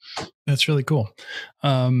moment. That's really cool.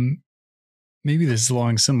 Maybe this is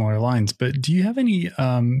along similar lines, but do you have any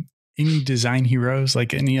design heroes,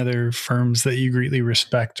 like any other firms that you greatly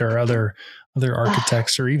respect, or other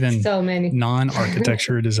architects, or even so many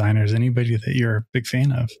non-architecture designers, anybody that you're a big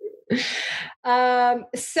fan of?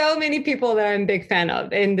 So many people that I'm a big fan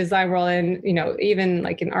of in design world, and, even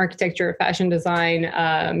like in architecture, fashion design,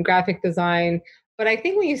 graphic design. But I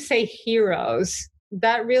think when you say heroes,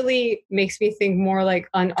 that really makes me think more like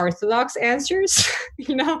unorthodox answers,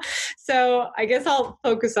 So I guess I'll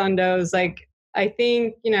focus on those. Like, I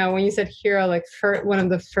think, when you said hero, like one of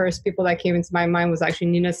the first people that came into my mind was actually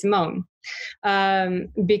Nina Simone.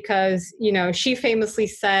 Because, she famously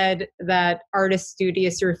said that artist's duty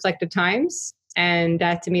is to reflect the times. And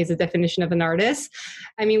that to me is the definition of an artist.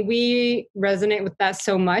 I mean, we resonate with that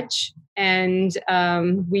so much. And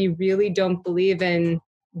we really don't believe in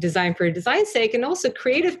design for design's sake. And also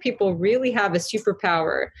creative people really have a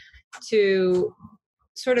superpower to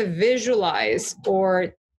sort of visualize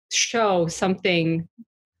or show something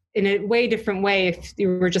in a way different way if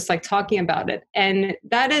you were just like talking about it. And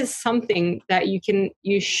that is something that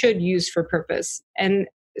you should use for purpose. And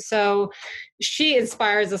so she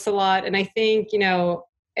inspires us a lot. And I think,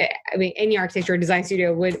 any architecture or design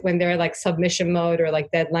studio when they're like submission mode or like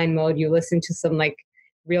deadline mode, you listen to some like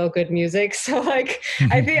real good music. So like,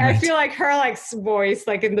 I think right. I feel like her like voice,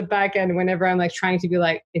 like in the back end, whenever I'm like trying to be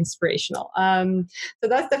like inspirational. So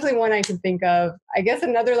that's definitely one I can think of. I guess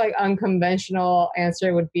another like unconventional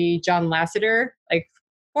answer would be John Lasseter, like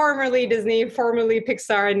formerly Disney, formerly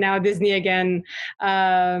Pixar, and now Disney again.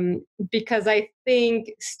 Because I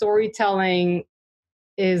think storytelling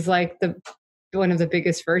is like one of the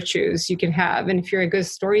biggest virtues you can have. And if you're a good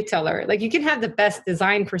storyteller, like you can have the best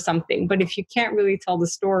design for something, but if you can't really tell the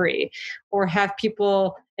story or have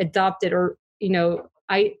people adopt it or,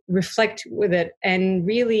 I reflect with it and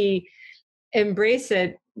really embrace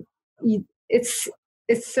it,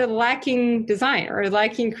 it's a lacking design or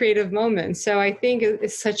lacking creative moment. So I think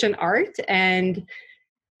it's such an art. And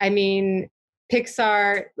I mean,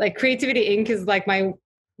 Pixar, like Creativity Inc. is like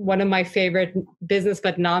one of my favorite business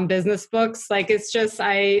but non-business books. Like it's just,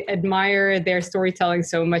 I admire their storytelling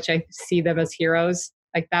so much. I see them as heroes.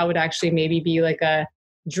 Like that would actually maybe be like a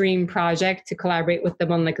dream project to collaborate with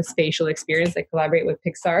them on like a spatial experience, like collaborate with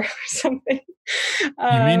Pixar or something. You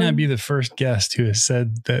may not be the first guest who has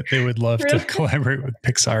said that they would love to collaborate with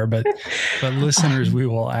Pixar, but listeners, we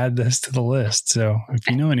will add this to the list. So if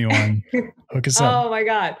you know anyone, hook us up. Oh my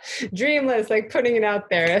God. Dream list, like putting it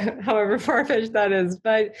out there, however far-fetched that is.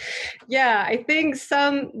 But yeah, I think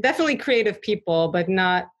some definitely creative people, but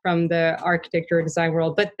not from the architecture or design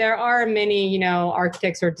world. But there are many,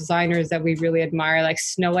 architects or designers that we really admire. Like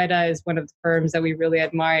Snowetta is one of the firms that we really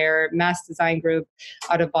admire. Mass Design Group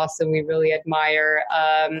out of Boston, we really admire.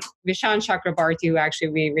 Vishaan Chakrabarti, who actually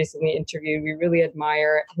we recently interviewed, we really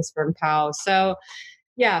admire his firm POW. So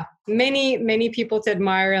yeah, many people to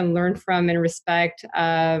admire and learn from and respect.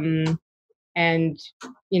 And,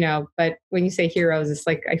 but when you say heroes, it's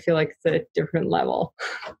like, I feel like it's at a different level.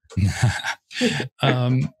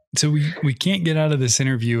 So we can't get out of this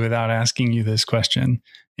interview without asking you this question.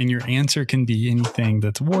 And your answer can be anything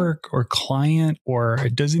that's work or client, or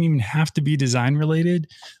it doesn't even have to be design related.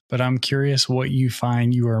 But I'm curious what you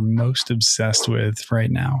find you are most obsessed with right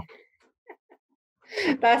now.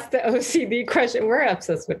 That's the OCD question. We're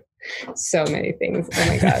obsessed with so many things. Oh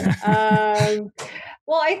my God.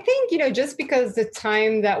 Well, I think, just because the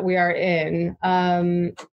time that we are in,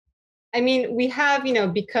 we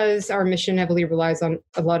have, because our mission heavily relies on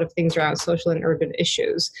a lot of things around social and urban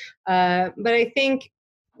issues. But I think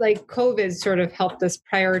like COVID sort of helped us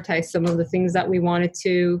prioritize some of the things that we wanted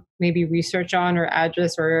to maybe research on or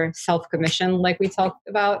address or self-commission, like we talked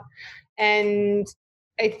about. And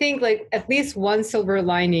I think like at least one silver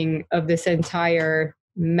lining of this entire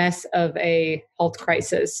mess of a health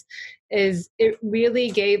crisis is it really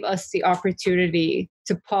gave us the opportunity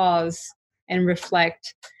to pause and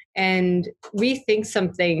reflect and rethink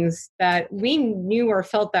some things that we knew or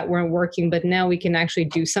felt that weren't working, but now we can actually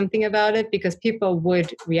do something about it because people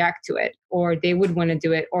would react to it, or they would want to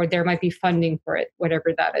do it, or there might be funding for it,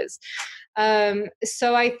 whatever that is.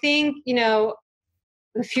 So I think,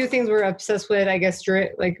 a few things we're obsessed with, I guess,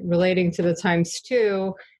 like relating to the times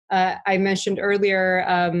too. I mentioned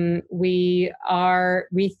earlier, we are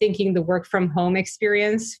rethinking the work from home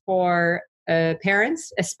experience for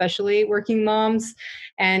parents, especially working moms.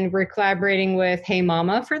 And we're collaborating with Hey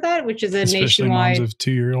Mama for that, which is especially nationwide. Moms of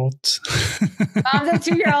 2-year-olds. Moms of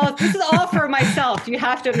 2-year-olds. This is all for myself. You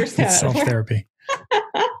have to understand. It's self-therapy.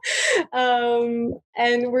 And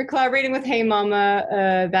we're collaborating with Hey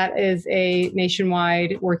Mama. That is a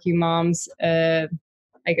nationwide working moms,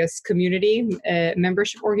 community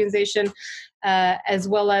membership organization, as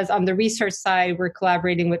well as on the research side, we're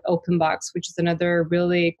collaborating with OpenBox, which is another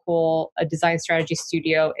really cool design strategy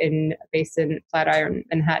studio based in Flatiron,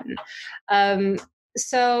 Manhattan.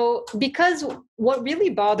 So because what really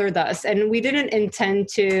bothered us, and we didn't intend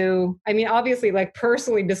to, obviously, like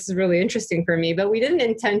personally, this is really interesting for me, but we didn't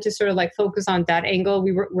intend to sort of like focus on that angle.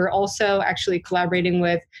 We're also actually collaborating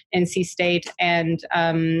with NC State and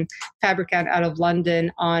Fabricant out of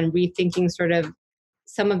London on rethinking sort of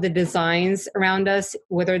some of the designs around us,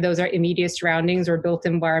 whether those are immediate surroundings or built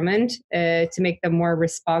environment, to make them more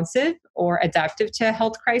responsive or adaptive to a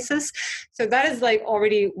health crisis. So that is like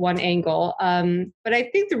already one angle. But I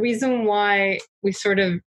think the reason why we sort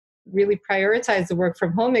of really prioritized the work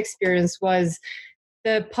from home experience was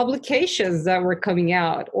the publications that were coming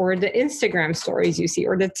out, or the Instagram stories you see,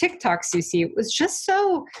 or the TikToks you see. It was just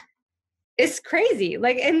so... It's crazy.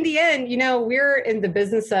 Like in the end, we're in the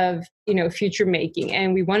business of, future making,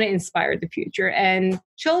 and we want to inspire the future, and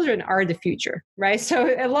children are the future, right?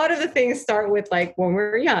 So a lot of the things start with like when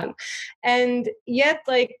we're young, and yet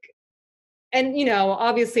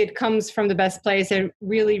obviously it comes from the best place and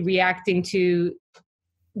really reacting to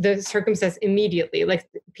the circumstance immediately. Like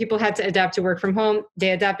people had to adapt to work from home.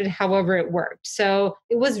 They adapted however it worked. So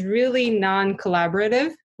it was really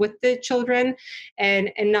non-collaborative with the children and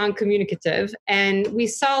non-communicative. And we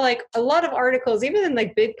saw like a lot of articles, even in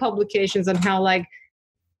like big publications, on how like,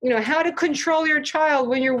 how to control your child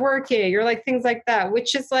when you're working, or like things like that,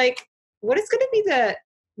 which is like, what is going to be the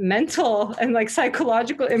mental and like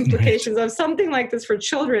psychological implications of something like this for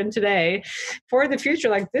children today, for the future?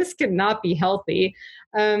 Like this could not be healthy.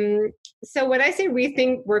 So when I say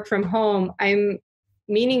rethink work from home, I'm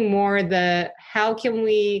meaning more how can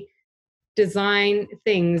we design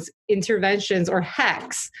things, interventions or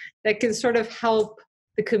hacks that can sort of help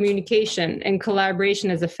the communication and collaboration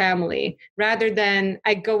as a family, rather than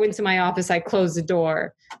I go into my office, I close the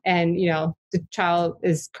door, and the child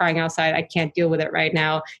is crying outside, I can't deal with it right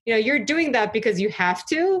now. You're doing that because you have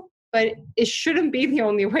to, but it shouldn't be the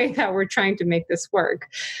only way that we're trying to make this work.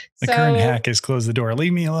 The current hack is close the door,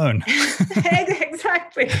 leave me alone.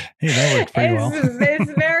 Exactly. Hey, that worked pretty well.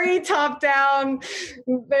 It's very top down,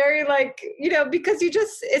 very like, because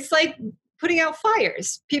it's like putting out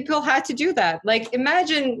fires. People had to do that. Like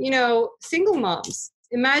imagine, single moms.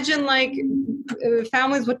 Imagine like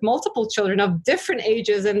families with multiple children of different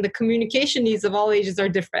ages, and the communication needs of all ages are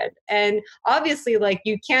different. And obviously, like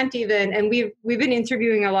you can't even, and we've been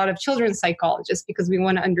interviewing a lot of children's psychologists because we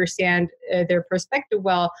want to understand their perspective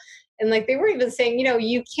well. And like they were even saying,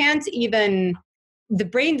 you can't even, the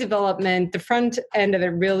brain development, the front end of it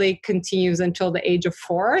really continues until the age of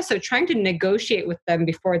 4. So trying to negotiate with them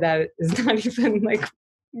before that is not even like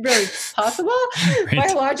really possible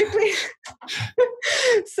biologically.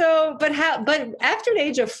 So, but after the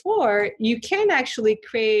age of 4, you can actually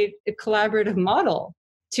create a collaborative model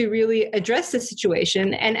to really address the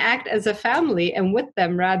situation and act as a family and with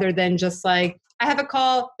them rather than just like, I have a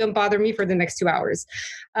call, don't bother me for the next 2 hours.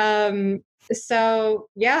 So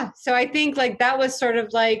I think like that was sort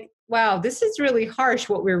of like, wow, this is really harsh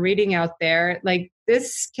what we're reading out there. Like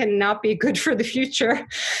this cannot be good for the future.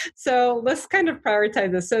 So let's kind of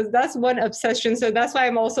prioritize this. So that's one obsession. So that's why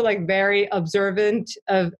I'm also like very observant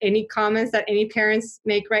of any comments that any parents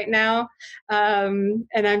make right now. And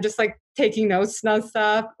I'm just like taking notes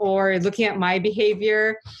nonstop or looking at my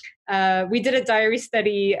behavior. We did a diary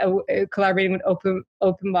study collaborating with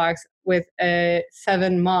OpenBox with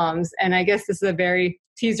 7 moms. And I guess this is a very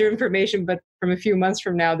teaser information, but from a few months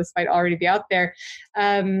from now, this might already be out there.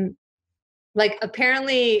 Like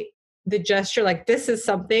apparently the gesture, like this is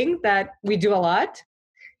something that we do a lot.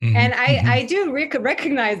 Mm-hmm. And I do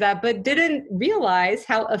recognize that, but didn't realize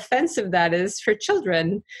how offensive that is for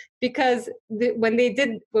children. Because when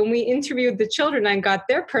we interviewed the children and got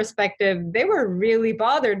their perspective, they were really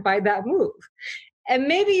bothered by that move. And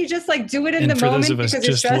maybe you just like do it in the moment. And for those of us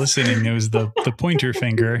just listening, it was the pointer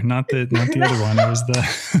finger, not the other one. It was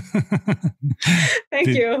the Thank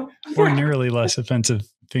you. Ordinarily less offensive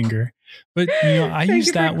finger. But I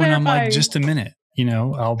use that when I'm like, just a minute.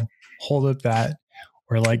 I'll hold up that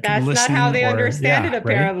or like that's listen. Not how they understand it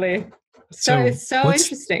apparently. Right? So it's so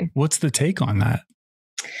interesting. What's the take on that?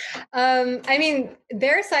 I mean,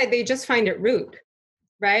 their side, they just find it rude.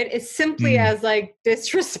 Right? It's simply as like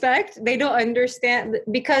disrespect. They don't understand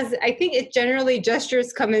because I think it generally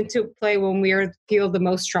gestures come into play when we feel the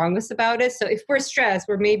most strongest about it. So if we're stressed,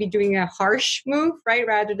 we're maybe doing a harsh move, right?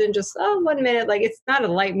 Rather than just, 1 minute, like it's not a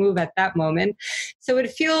light move at that moment. So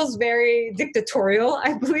it feels very dictatorial,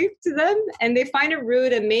 I believe, to them. And they find it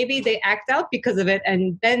rude and maybe they act out because of it.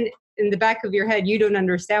 And then in the back of your head, you don't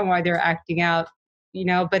understand why they're acting out,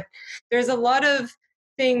 but there's a lot of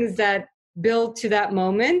things that build to that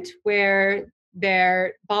moment where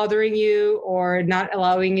they're bothering you or not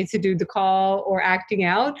allowing you to do the call or acting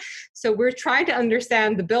out. So we're trying to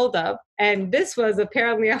understand the buildup. And this was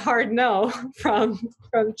apparently a hard no from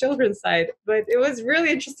children's side, but it was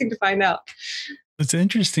really interesting to find out. It's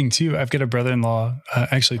interesting too. I've got a brother-in-law,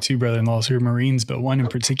 actually 2 brother-in-laws who are Marines, but one in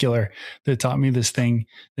particular that taught me this thing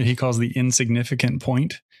that he calls the insignificant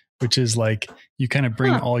point, which is like you kind of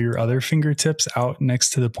bring all your other fingertips out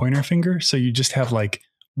next to the pointer finger. So you just have like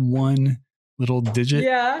one little digit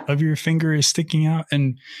of your finger is sticking out.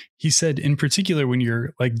 And he said in particular, when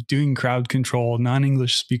you're like doing crowd control,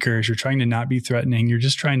 non-English speakers, you're trying to not be threatening. You're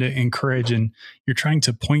just trying to encourage and you're trying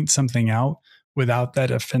to point something out without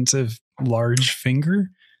that offensive large finger.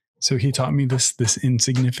 So he taught me this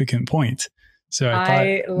insignificant point. So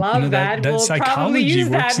I love that. That psychology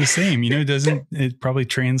works the same. It probably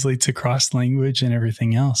translates across language and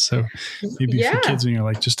everything else. So maybe for kids when you're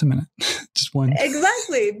like, just a minute, just one.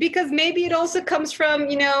 Exactly. Because maybe it also comes from,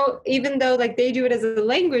 even though like they do it as a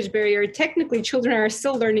language barrier, technically children are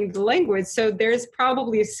still learning the language. So there's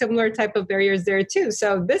probably a similar type of barriers there too.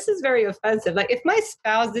 So this is very offensive. Like if my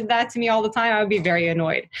spouse did that to me all the time, I would be very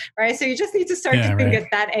annoyed. Right. So you just need to start to think at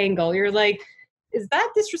that angle. You're like, is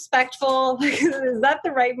that disrespectful? Is that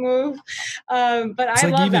the right move? But it's I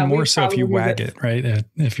like love even that. More so if you wag it, right?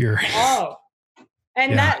 If you're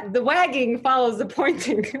that the wagging follows the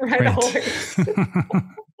pointing, right? Always.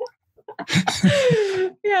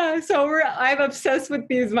 So I'm obsessed with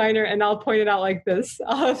these minor, and I'll point it out like this.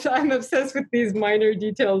 I'm obsessed with these minor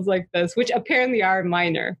details like this, which apparently aren't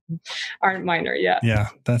minor. Yeah,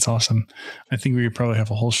 that's awesome. I think we could probably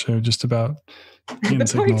have a whole show just about hand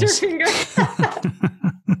the pointer finger.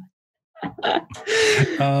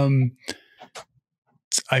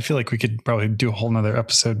 I feel like we could probably do a whole nother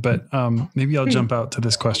episode, but maybe I'll jump out to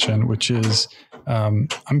this question, which is, I'm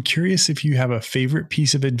curious if you have a favorite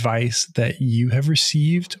piece of advice that you have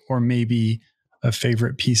received, or maybe a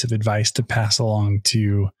favorite piece of advice to pass along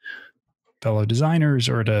to fellow designers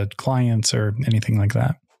or to clients or anything like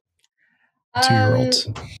that. 2-year-olds.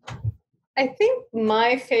 I think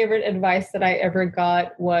my favorite advice that I ever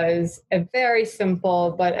got was a very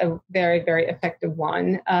simple but a very, very effective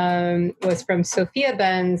one. Was from Sophia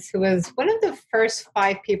Benz, who was one of the first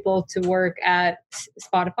 5 people to work at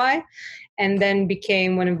Spotify, and then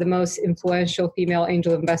became one of the most influential female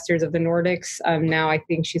angel investors of the Nordics. Now I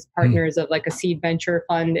think she's partners of like a seed venture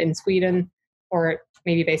fund in Sweden, or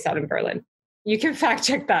maybe based out in Berlin. You can fact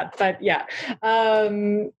check that, but yeah.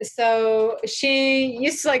 So she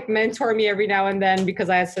used to like mentor me every now and then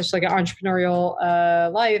because I had such like an entrepreneurial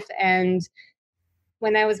life. And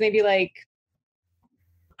when I was maybe like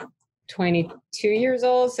 22 years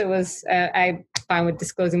old, so it was, I'm fine with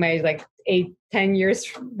disclosing my age, like 8-10 years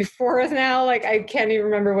before now. Like I can't even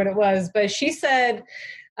remember what it was, but she said,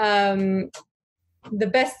 the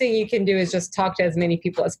best thing you can do is just talk to as many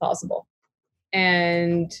people as possible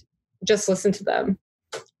and just listen to them,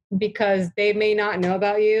 because they may not know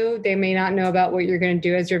about you. They may not know about what you're going to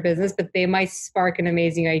do as your business, but they might spark an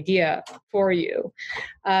amazing idea for you.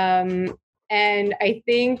 And I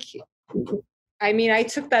think, I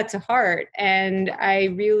took that to heart, and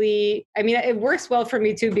it works well for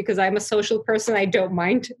me too, because I'm a social person. I don't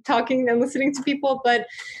mind talking and listening to people, but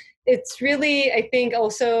it's really, I think,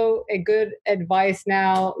 also a good advice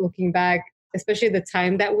now looking back, especially the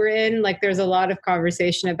time that we're in. Like, there's a lot of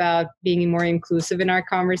conversation about being more inclusive in our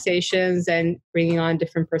conversations and bringing on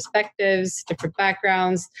different perspectives, different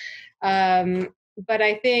backgrounds. But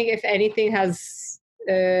I think if anything has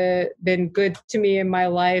been good to me in my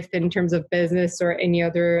life in terms of business or any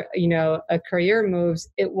other, career moves,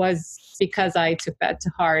 it was because I took that to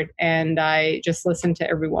heart and I just listened to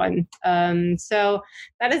everyone. So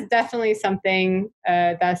that is definitely something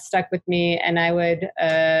that stuck with me, and I would,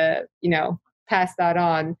 pass that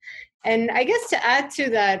on. And I guess to add to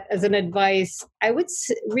that as an advice, I would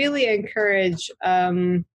really encourage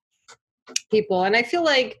people, and I feel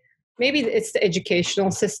like maybe it's the educational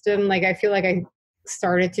system. Like, I feel like I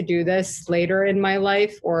started to do this later in my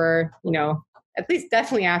life, or, at least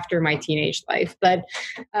definitely after my teenage life, but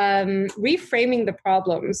reframing the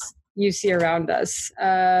problems you see around us.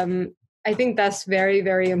 I think that's very,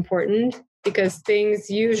 very important, because things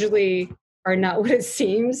usually are not what it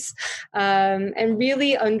seems, and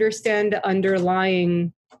really understand the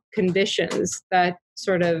underlying conditions that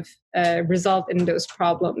sort of result in those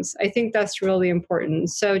problems. I think that's really important.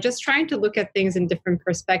 So just trying to look at things in different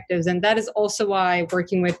perspectives. And that is also why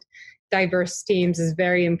working with diverse teams is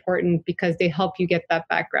very important, because they help you get that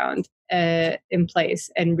background in place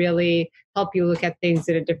and really help you look at things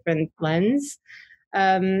in a different lens.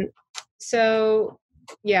 So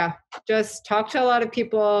yeah, just talk to a lot of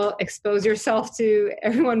people, expose yourself to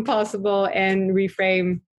everyone possible, and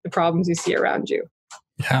reframe the problems you see around you.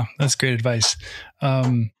 Yeah, that's great advice.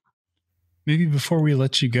 Maybe before we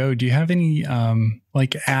let you go, do you have any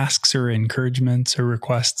asks or encouragements or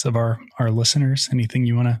requests of our listeners? Anything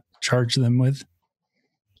you want to charge them with?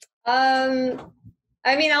 I'll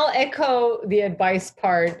echo the advice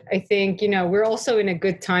part. I think, we're also in a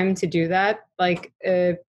good time to do that. Like,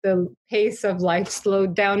 the pace of life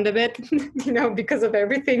slowed down a bit, because of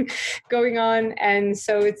everything going on. And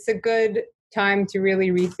so it's a good time to really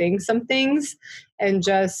rethink some things and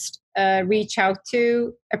just reach out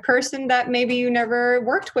to a person that maybe you never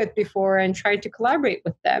worked with before and try to collaborate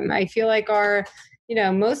with them. I feel like our,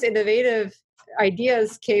 most innovative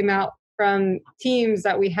ideas came out from teams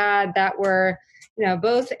that we had that were,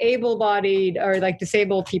 both able-bodied or like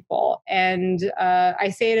disabled people. And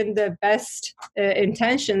I say it in the best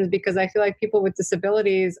intentions, because I feel like people with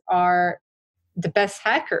disabilities are the best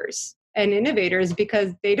hackers and innovators,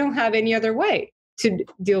 because they don't have any other way to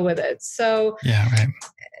deal with it. So yeah, right.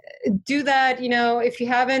 Do that. If you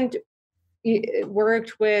haven't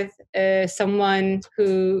worked with someone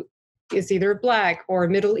who is either Black or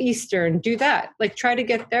Middle Eastern, do that. Like, try to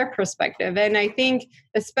get their perspective. And I think,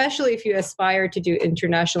 especially if you aspire to do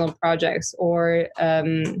international projects or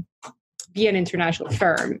be an international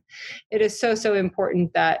firm, it is so, so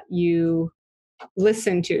important that you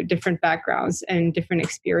listen to different backgrounds and different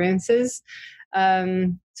experiences.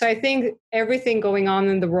 So I think everything going on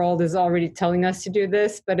in the world is already telling us to do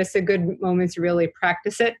this, but it's a good moment to really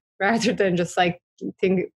practice it rather than just like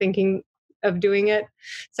thinking of doing it.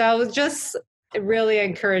 So I would just really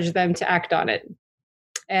encourage them to act on it.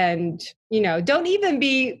 And, don't even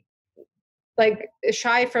be like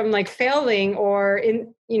shy from like failing or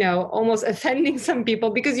almost offending some people,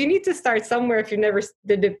 because you need to start somewhere if you never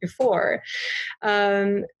did it before.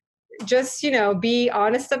 Just, be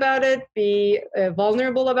honest about it, be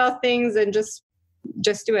vulnerable about things, and just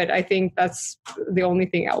do it. I think that's the only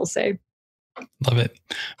thing I will say. Love it.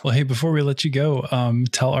 Well, hey, before we let you go,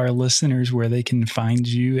 tell our listeners where they can find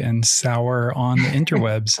you and Sour on the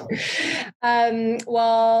interwebs.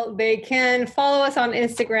 Well, they can follow us on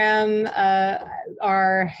Instagram.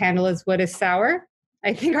 Our handle is What is Sour.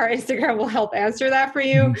 I think our Instagram will help answer that for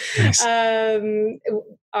you. Nice.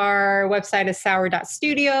 Our website is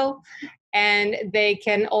sour.studio, and they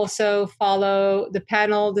can also follow the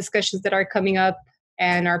panel discussions that are coming up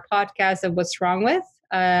and our podcast of What's Wrong With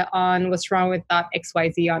on what's wrong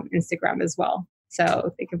with.xyz on Instagram as well.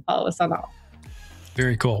 So they can follow us on all.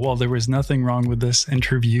 Very cool. Well, there was nothing wrong with this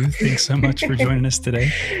interview. Thanks so much for joining us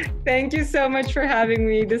today. Thank you so much for having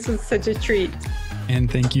me. This was such a treat. And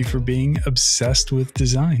thank you for being obsessed with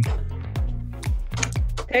design.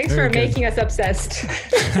 Thanks for making us obsessed.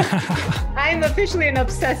 I'm officially an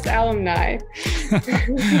obsessed alumni.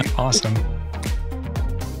 Awesome.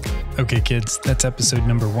 Okay, kids, that's episode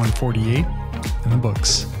number 148 in the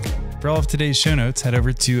books. For all of today's show notes, head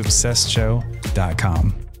over to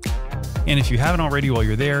obsessedshow.com. And if you haven't already while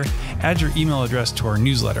you're there, add your email address to our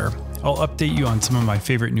newsletter. I'll update you on some of my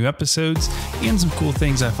favorite new episodes and some cool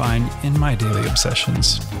things I find in my daily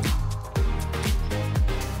obsessions.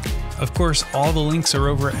 Of course, all the links are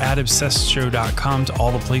over at obsessedshow.com to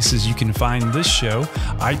all the places you can find this show: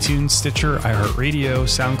 iTunes, Stitcher, iHeartRadio,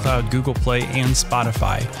 SoundCloud, Google Play, and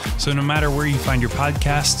Spotify. So no matter where you find your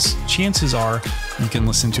podcasts, chances are you can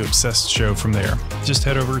listen to Obsessed Show from there. Just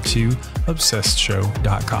head over to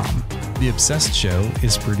obsessedshow.com. The Obsessed Show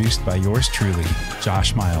is produced by yours truly,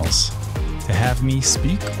 Josh Miles. To have me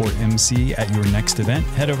speak or MC at your next event,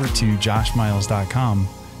 head over to joshmiles.com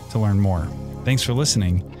to learn more. Thanks for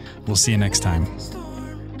listening. We'll see you next time.